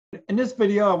In this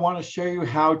video, I want to show you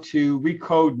how to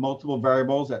recode multiple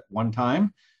variables at one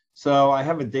time. So I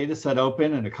have a data set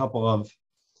open and a couple of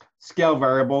scale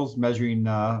variables measuring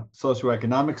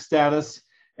socioeconomic status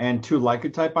and two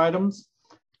Leica Type items.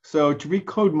 So to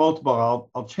recode multiple,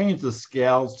 I'll change the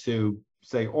scales to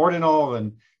say ordinal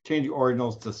and change the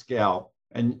ordinals to scale.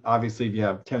 And obviously, if you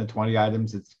have 10 to 20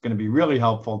 items, it's going to be really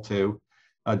helpful to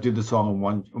do this all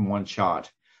in one shot.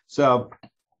 So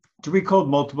to recode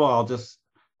multiple, I'll just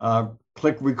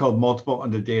click Recode Multiple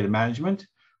under Data Management.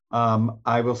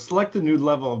 I will select a new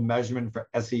level of measurement for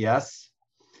SES,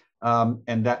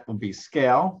 and that will be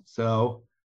scale. So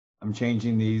I'm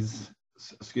changing these,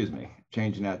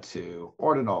 changing that to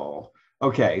ordinal.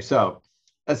 Okay, so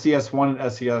SES1 and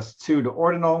SES2 to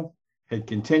ordinal, hit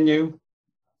continue.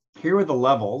 Here are the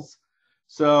levels.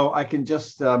 So I can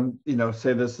just,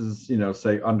 say this is,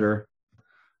 say under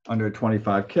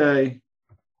 25K.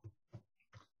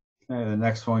 Okay, the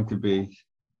next one could be,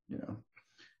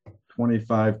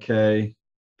 25K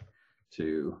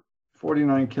to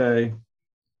 49K.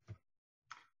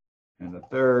 And the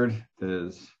third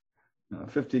is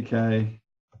 50K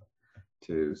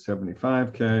to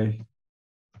 75K.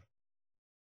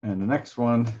 And the next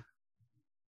one,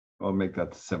 I'll make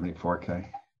that to 74K.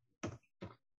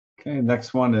 Okay,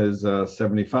 next one is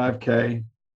 75K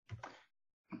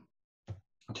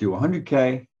to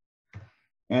 100K.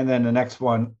 And then the next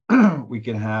one, we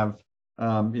can have,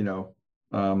 over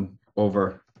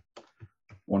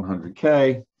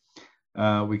 100K.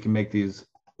 We can make these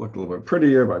look a little bit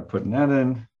prettier by putting that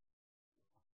in.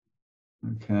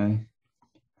 Okay,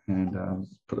 and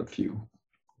let's put a few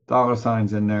dollar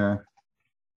signs in there.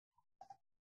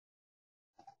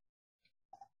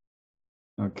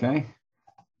 Okay,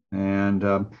 and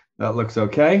that looks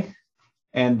okay.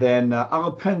 And then I'll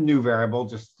append a new variable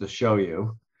just to show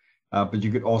you. But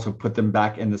you could also put them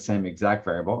back in the same exact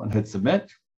variable and hit submit.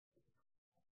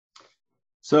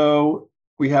 So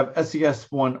we have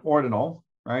SES1 ordinal,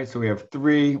 right? So we have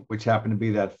three, which happen to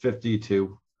be that 50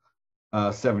 to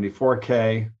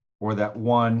 74K, or that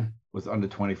one was under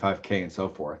 25K and so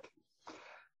forth.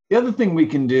 The other thing we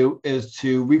can do is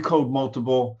to recode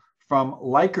multiple from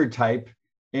Leica type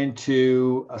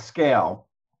into a scale.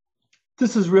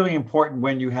 This is really important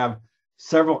when you have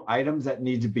several items that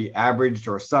need to be averaged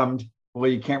or summed.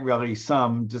 Well, you can't really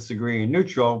sum, disagree, and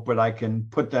neutral, but I can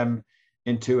put them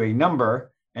into a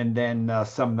number and then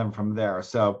sum them from there.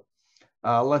 So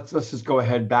let's just go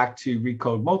ahead back to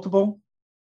Recode Multiple.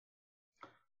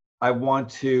 I want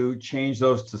to change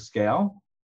those to scale.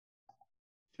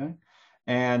 Okay,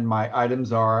 and my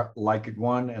items are Leica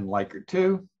 1 and Leica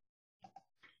 2.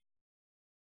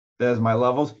 There's my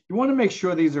levels. You want to make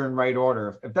sure these are in right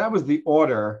order. If that was the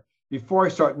order, before I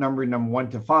start numbering them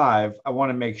 1 to 5, I want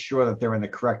to make sure that they're in the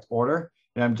correct order.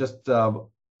 And I'm just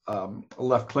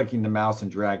left clicking the mouse and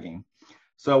dragging.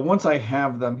 So once I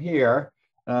have them here,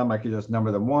 I can just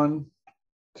number them 1,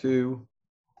 2,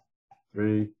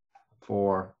 3,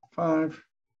 4, 5.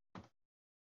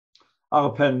 I'll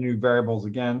append new variables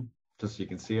again, just so you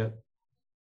can see it.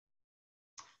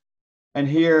 And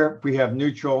here we have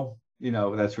neutral,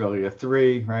 that's really a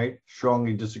 3, right?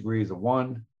 Strongly disagree is a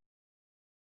 1.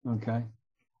 Okay,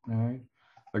 all right.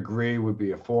 Agree would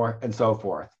be a 4, and so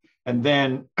forth. And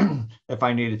then if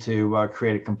I needed to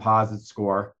create a composite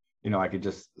score, I could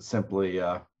just simply,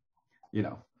 go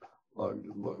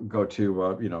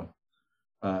to,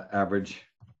 average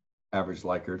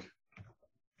Likert.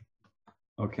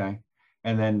 Okay,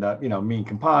 and then, mean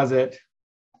composite.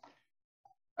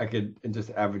 I could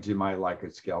just average in my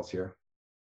Likert scales here.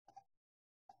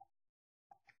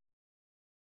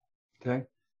 Okay.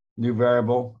 New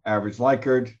variable, average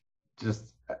Likert,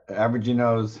 just averaging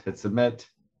those, hit submit.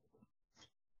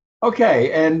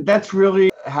 Okay, and that's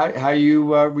really how you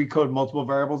recode multiple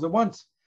variables at once.